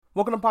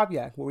Welcome to Pop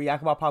Yak, where we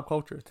yak about pop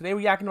culture. Today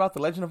we're yakking about The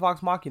Legend of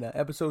Vox Machina,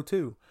 Episode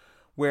 2,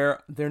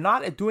 where they're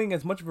not doing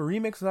as much of a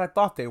remix as I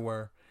thought they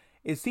were.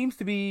 It seems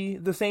to be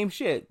the same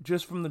shit,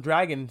 just from the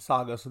Dragon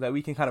Saga, so that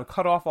we can kind of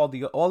cut off all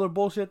the other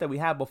bullshit that we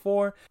had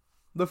before.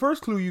 The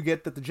first clue you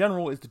get that the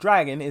general is the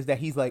dragon is that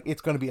he's like,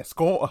 it's going to be a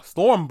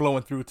storm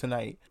blowing through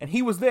tonight. And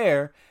he was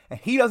there,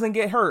 and he doesn't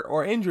get hurt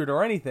or injured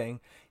or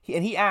anything.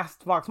 He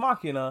asked Vox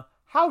Machina,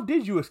 how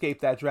did you escape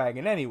that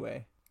dragon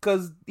anyway?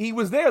 Because he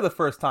was there the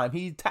first time.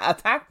 He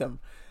attacked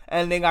them.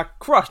 And they got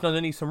crushed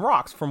underneath some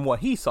rocks from what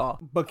he saw.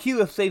 But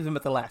Keyleth saves him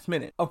at the last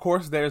minute. Of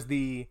course, there's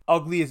the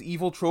ugly is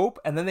evil trope.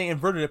 And then they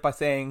inverted it by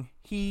saying,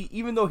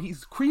 even though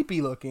he's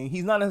creepy looking,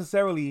 he's not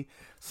necessarily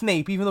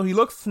Snape. Even though he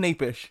looks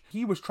Snape-ish,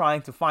 he was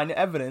trying to find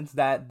evidence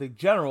that the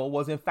general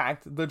was in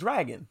fact the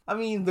dragon. I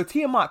mean, the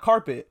Tiamat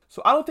carpet.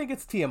 So I don't think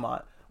it's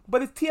Tiamat.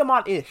 But it's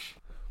Tiamat-ish.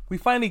 We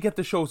finally get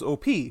the show's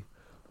OP.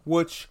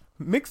 Which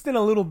mixed in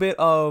a little bit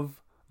of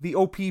the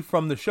OP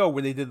from the show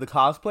where they did the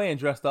cosplay and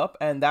dressed up,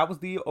 and that was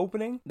the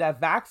opening. That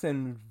Vax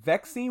and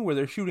Vex scene where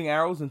they're shooting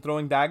arrows and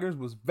throwing daggers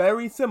was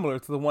very similar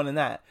to the one in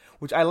that,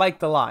 which I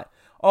liked a lot.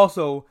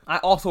 Also, I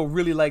also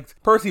really liked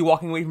Percy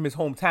walking away from his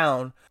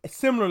hometown,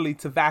 similarly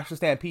to Vax the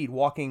Stampede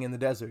walking in the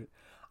desert.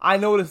 I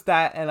noticed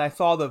that and I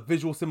saw the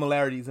visual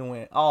similarities and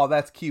went, oh,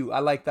 that's cute. I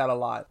like that a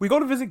lot. We go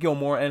to visit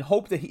Gilmore and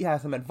hope that he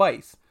has some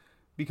advice,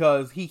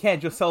 because he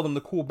can't just sell them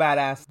the cool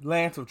badass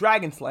Lance of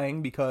Dragon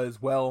Slaying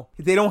because, well,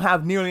 they don't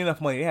have nearly enough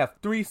money. They have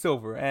 3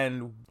 silver.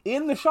 And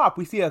in the shop,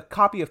 we see a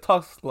copy of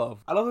Tusk's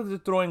Glove. I love that they're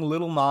throwing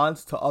little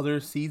nods to other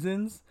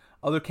seasons,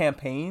 other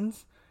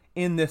campaigns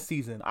in this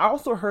season. I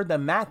also heard that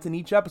Matt's in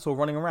each episode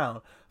running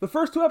around. The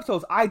first 2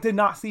 episodes, I did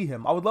not see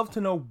him. I would love to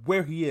know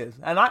where he is.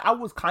 And I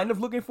was kind of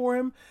looking for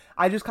him.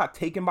 I just got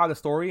taken by the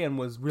story and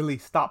was really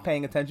stopped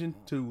paying attention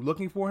to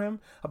looking for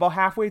him about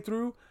halfway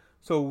through.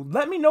 So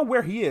let me know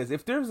where he is.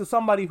 If there's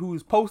somebody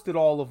who's posted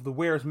all of the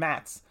where's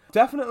Matt's,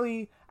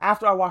 definitely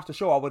after I watch the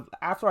show,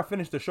 after I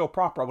finish the show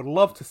proper, I would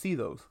love to see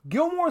those.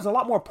 Gilmore is a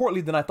lot more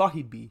portly than I thought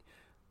he'd be.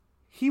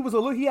 He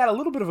had a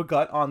little bit of a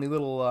gut on the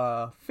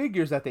little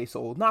figures that they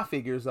sold. Not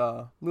figures,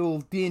 little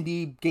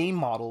D&D game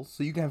models,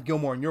 so you can have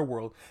Gilmore in your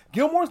world.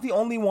 Gilmore's the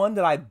only one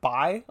that I'd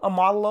buy a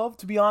model of,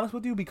 to be honest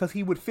with you, because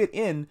he would fit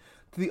in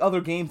to the other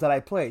games that I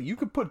play. You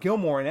could put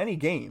Gilmore in any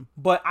game,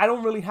 but I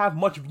don't really have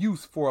much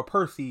use for a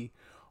Percy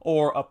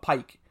or a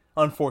Pike,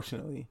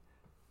 unfortunately.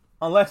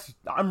 Unless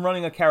I'm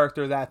running a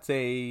character that's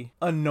a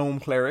gnome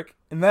cleric,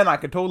 and then I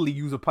could totally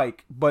use a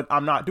Pike, but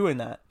I'm not doing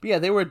that. But yeah,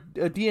 they were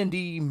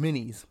D&D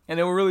minis, and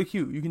they were really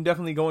cute. You can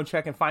definitely go and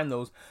check and find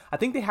those. I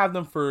think they have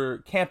them for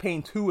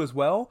Campaign 2 as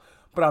well,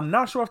 but I'm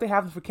not sure if they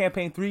have them for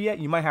Campaign 3 yet.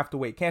 You might have to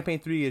wait. Campaign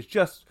 3 is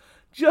just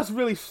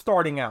really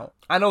starting out.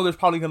 I know there's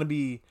probably going to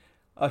be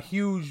a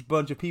huge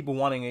bunch of people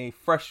wanting a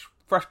fresh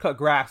cut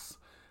grass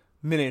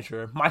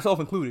miniature, myself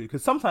included,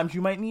 because sometimes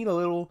you might need a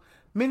little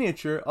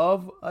miniature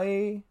of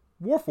a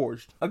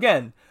Warforged.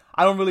 Again,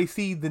 I don't really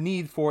see the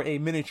need for a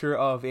miniature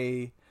of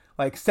a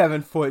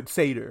 7-foot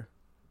satyr,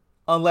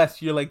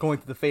 unless you're going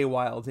to the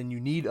Feywilds and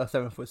you need a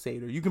 7-foot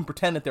satyr. You can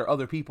pretend that there are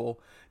other people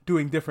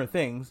doing different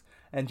things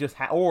and just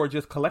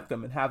collect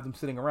them and have them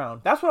sitting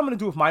around. That's what I'm going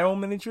to do with my own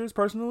miniatures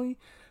personally,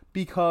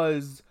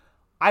 because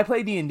I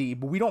play D&D,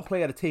 but we don't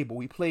play at a table.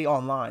 We play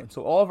online.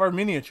 So all of our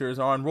miniatures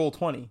are on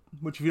Roll20,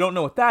 which if you don't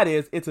know what that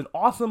is, it's an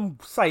awesome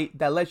site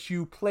that lets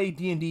you play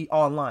D&D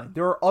online.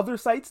 There are other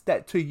sites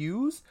to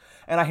use,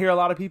 and I hear a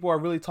lot of people are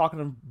really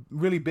talking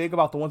really big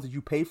about the ones that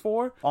you pay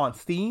for on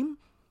Steam,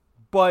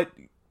 but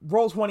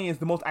Roll20 is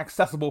the most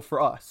accessible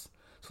for us.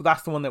 So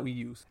that's the one that we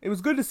use. It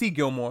was good to see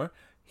Gilmore.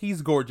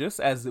 He's gorgeous,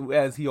 as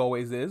he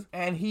always is,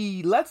 and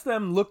he lets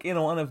them look in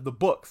one of the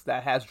books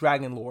that has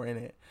dragon lore in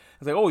it.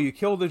 It's like, oh, you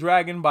killed the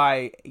dragon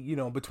by,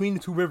 between the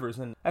 2 rivers.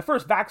 And at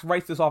first, Vax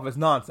writes this off as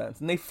nonsense,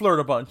 and they flirt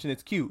a bunch, and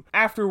it's cute.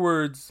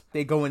 Afterwards,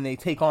 they go and they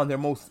take on their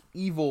most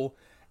evil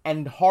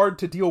and hard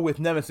to deal with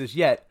nemesis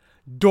yet,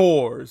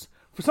 doors.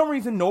 For some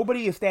reason,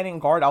 nobody is standing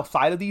guard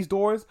outside of these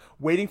doors,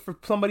 waiting for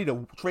somebody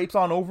to traipse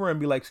on over and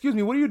be like, excuse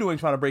me, what are you doing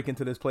trying to break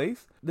into this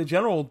place? The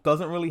general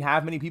doesn't really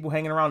have many people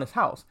hanging around his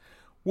house.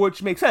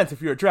 Which makes sense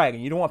if you're a dragon.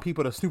 You don't want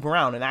people to snoop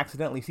around and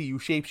accidentally see you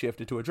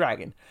shapeshift into a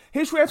dragon.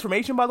 His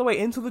transformation, by the way,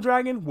 into the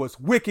dragon was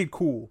wicked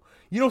cool.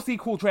 You don't see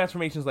cool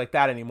transformations like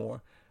that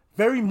anymore.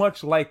 Very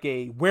much like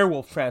a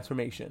werewolf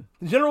transformation.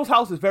 The general's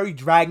house is very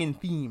dragon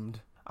themed.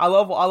 I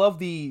love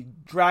the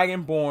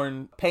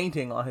dragonborn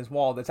painting on his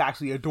wall that's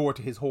actually a door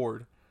to his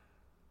horde.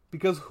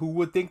 Because who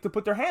would think to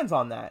put their hands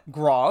on that?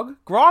 Grog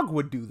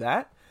would do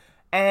that.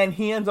 And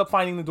he ends up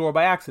finding the door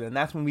by accident.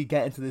 That's when we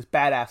get into this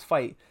badass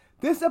fight.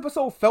 This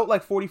episode felt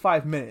like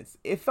 45 minutes.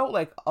 It felt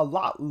like a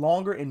lot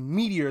longer and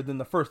meatier than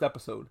the first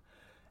episode.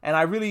 And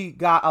I really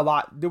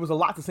there was a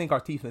lot to sink our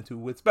teeth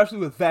into, especially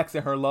with Vex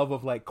and her love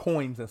of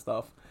coins and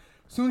stuff.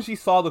 As soon as she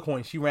saw the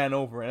coins, she ran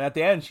over. And at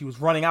the end, she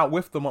was running out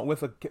with them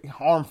with a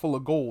armful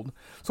of gold.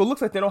 So it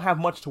looks like they don't have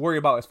much to worry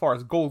about as far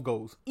as gold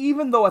goes.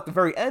 Even though at the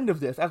very end of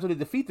this, after they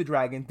defeat the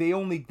dragon,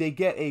 they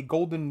get a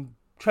golden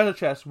treasure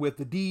chest with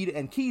the deed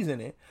and keys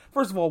in it.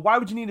 First of all, why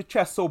would you need a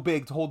chest so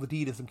big to hold the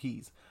deed and some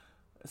keys?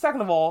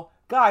 Second of all,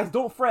 Guys,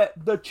 don't fret.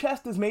 The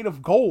chest is made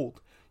of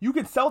gold. You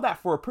could sell that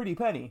for a pretty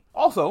penny.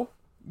 Also,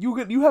 you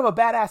have a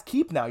badass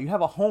keep now. You have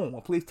a home,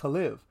 a place to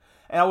live.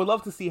 And I would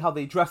love to see how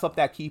they dress up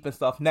that keep and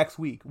stuff next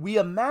week. We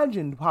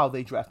imagined how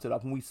they dressed it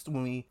up when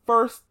we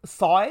first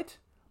saw it,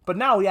 but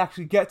now we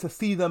actually get to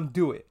see them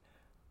do it.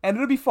 And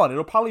it'll be fun.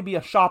 It'll probably be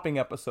a shopping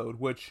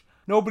episode, which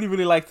nobody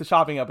really likes the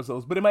shopping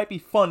episodes, but it might be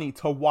funny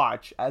to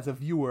watch as a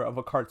viewer of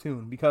a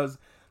cartoon because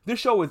this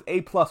show is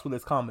A+ with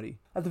its comedy.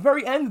 At the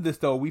very end of this,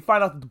 though, we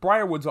find out that the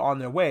Briarwoods are on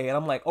their way, and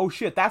I'm like, oh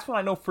shit, that's when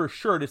I know for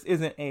sure this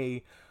isn't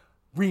a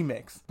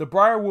remix. The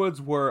Briarwoods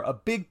were a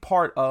big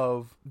part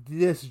of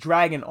this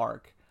dragon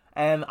arc,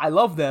 and I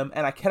love them,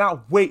 and I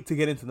cannot wait to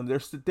get into them.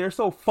 They're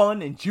so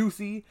fun and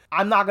juicy.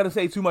 I'm not going to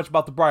say too much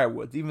about the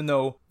Briarwoods, even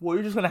though, well,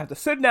 you're just going to have to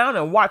sit down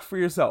and watch for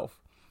yourself.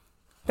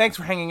 Thanks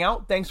for hanging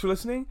out, thanks for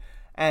listening,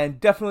 and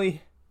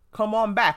definitely come on back.